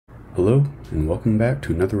Hello, and welcome back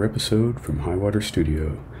to another episode from Highwater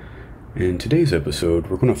Studio. In today's episode,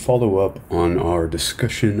 we're going to follow up on our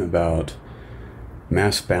discussion about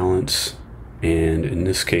mass balance, and in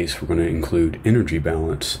this case, we're going to include energy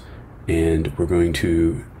balance, and we're going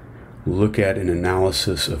to look at an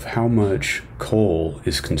analysis of how much coal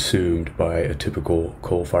is consumed by a typical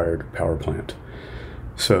coal-fired power plant.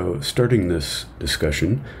 So, starting this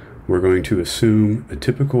discussion, we're going to assume a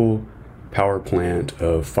typical power plant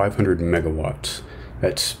of 500 megawatts.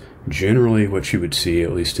 That's generally what you would see,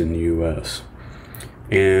 at least in the US.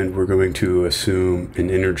 And we're going to assume an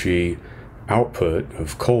energy output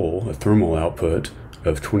of coal, a thermal output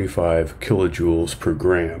of 25 kilojoules per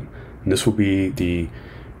gram. And this will be the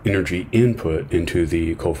energy input into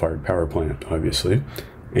the coal-fired power plant, obviously.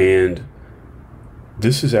 And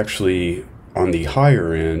this is actually on the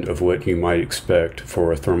higher end of what you might expect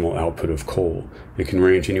for a thermal output of coal. It can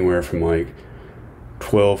range anywhere from like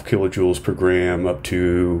 12 kilojoules per gram up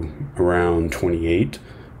to around 28.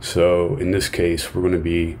 So in this case, we're going to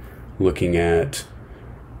be looking at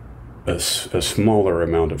a smaller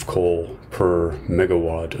amount of coal per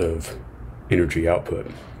megawatt of energy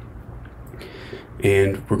output.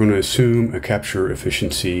 And we're going to assume a capture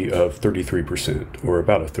efficiency of 33%, or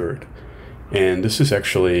about a third. And this is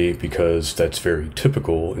actually because that's very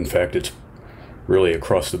typical. In fact, it's really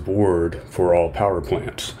across the board for all power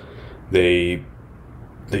plants. The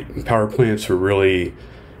power plants are really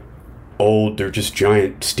old. They're just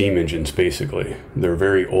giant steam engines, basically. They're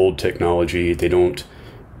very old technology. They don't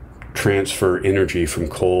transfer energy from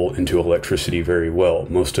coal into electricity very well.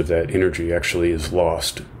 Most of that energy actually is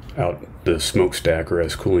lost out the smokestack or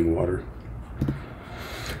as cooling water.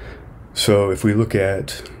 So if we look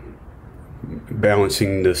at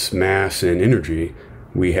balancing this mass and energy,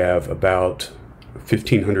 we have about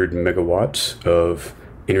 1,500 megawatts of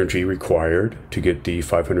energy required to get the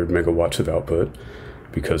 500 megawatts of output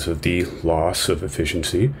because of the loss of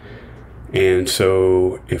efficiency. And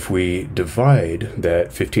so if we divide that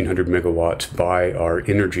 1,500 megawatts by our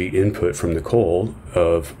energy input from the coal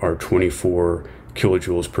of our 24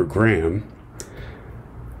 kilojoules per gram,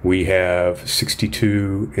 we have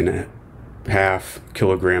 62.5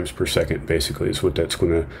 kilograms per second, basically, is what that's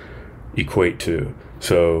going to equate to.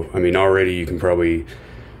 So, I mean, already you can probably,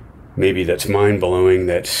 maybe that's mind-blowing,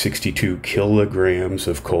 that's 62 kilograms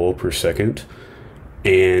of coal per second.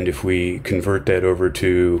 And if we convert that over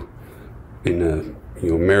to, in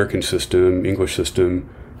the American system, English system,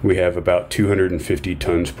 we have about 250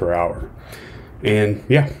 tons per hour. And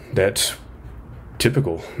yeah, that's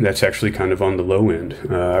typical. That's actually kind of on the low end.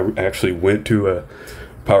 I actually went to a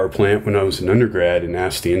power plant when I was an undergrad and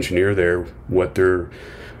asked the engineer there what their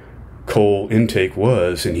coal intake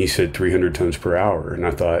was, and he said 300 tons per hour. And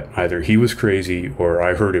I thought either he was crazy or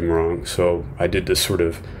I heard him wrong. So I did this sort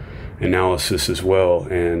of analysis as well,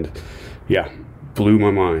 and yeah, blew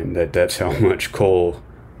my mind that that's how much coal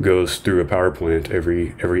goes through a power plant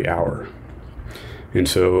every hour. And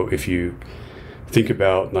so if you think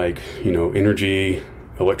about, like, energy,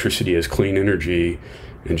 electricity as clean energy,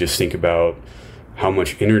 and just think about how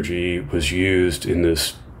much energy was used in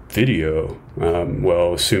this video.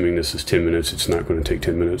 Well, assuming this is 10 minutes, it's not going to take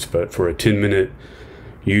 10 minutes, but for a 10-minute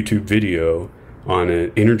YouTube video on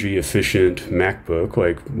an energy efficient MacBook,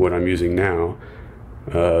 like what I'm using now,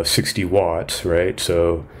 60 watts, right?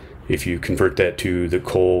 So if you convert that to the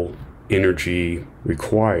coal energy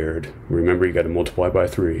required, remember you got to multiply by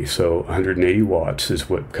 3. So 180 watts is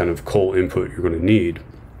what kind of coal input you're going to need.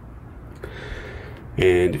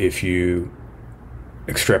 And if you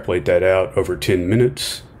extrapolate that out over 10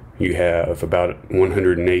 minutes, you have about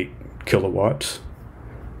 108 kilowatts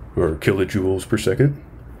or kilojoules per second.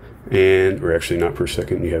 And, or actually not per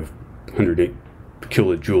second, you have 108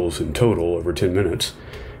 kilojoules in total over 10 minutes.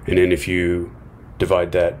 And then if you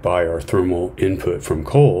divide that by our thermal input from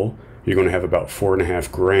coal, you're going to have about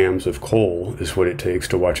 4.5 grams of coal is what it takes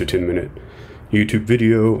to watch a 10-minute YouTube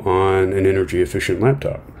video on an energy efficient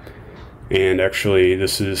laptop. And actually, I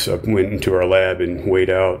went into our lab and weighed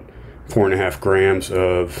out 4.5 grams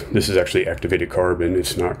of, this is actually activated carbon,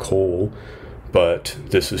 it's not coal, but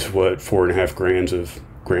this is what 4.5 grams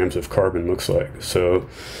of carbon looks like. So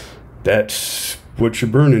that's what you're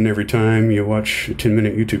burning every time you watch a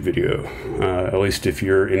 10-minute YouTube video, at least if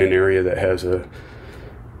you're in an area that has a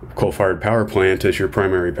coal-fired power plant as your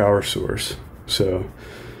primary power source. So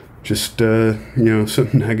just,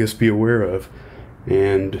 something I guess be aware of.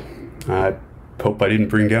 And I hope I didn't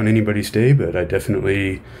bring down anybody's day, but I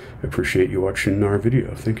definitely appreciate you watching our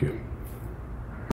video. Thank you.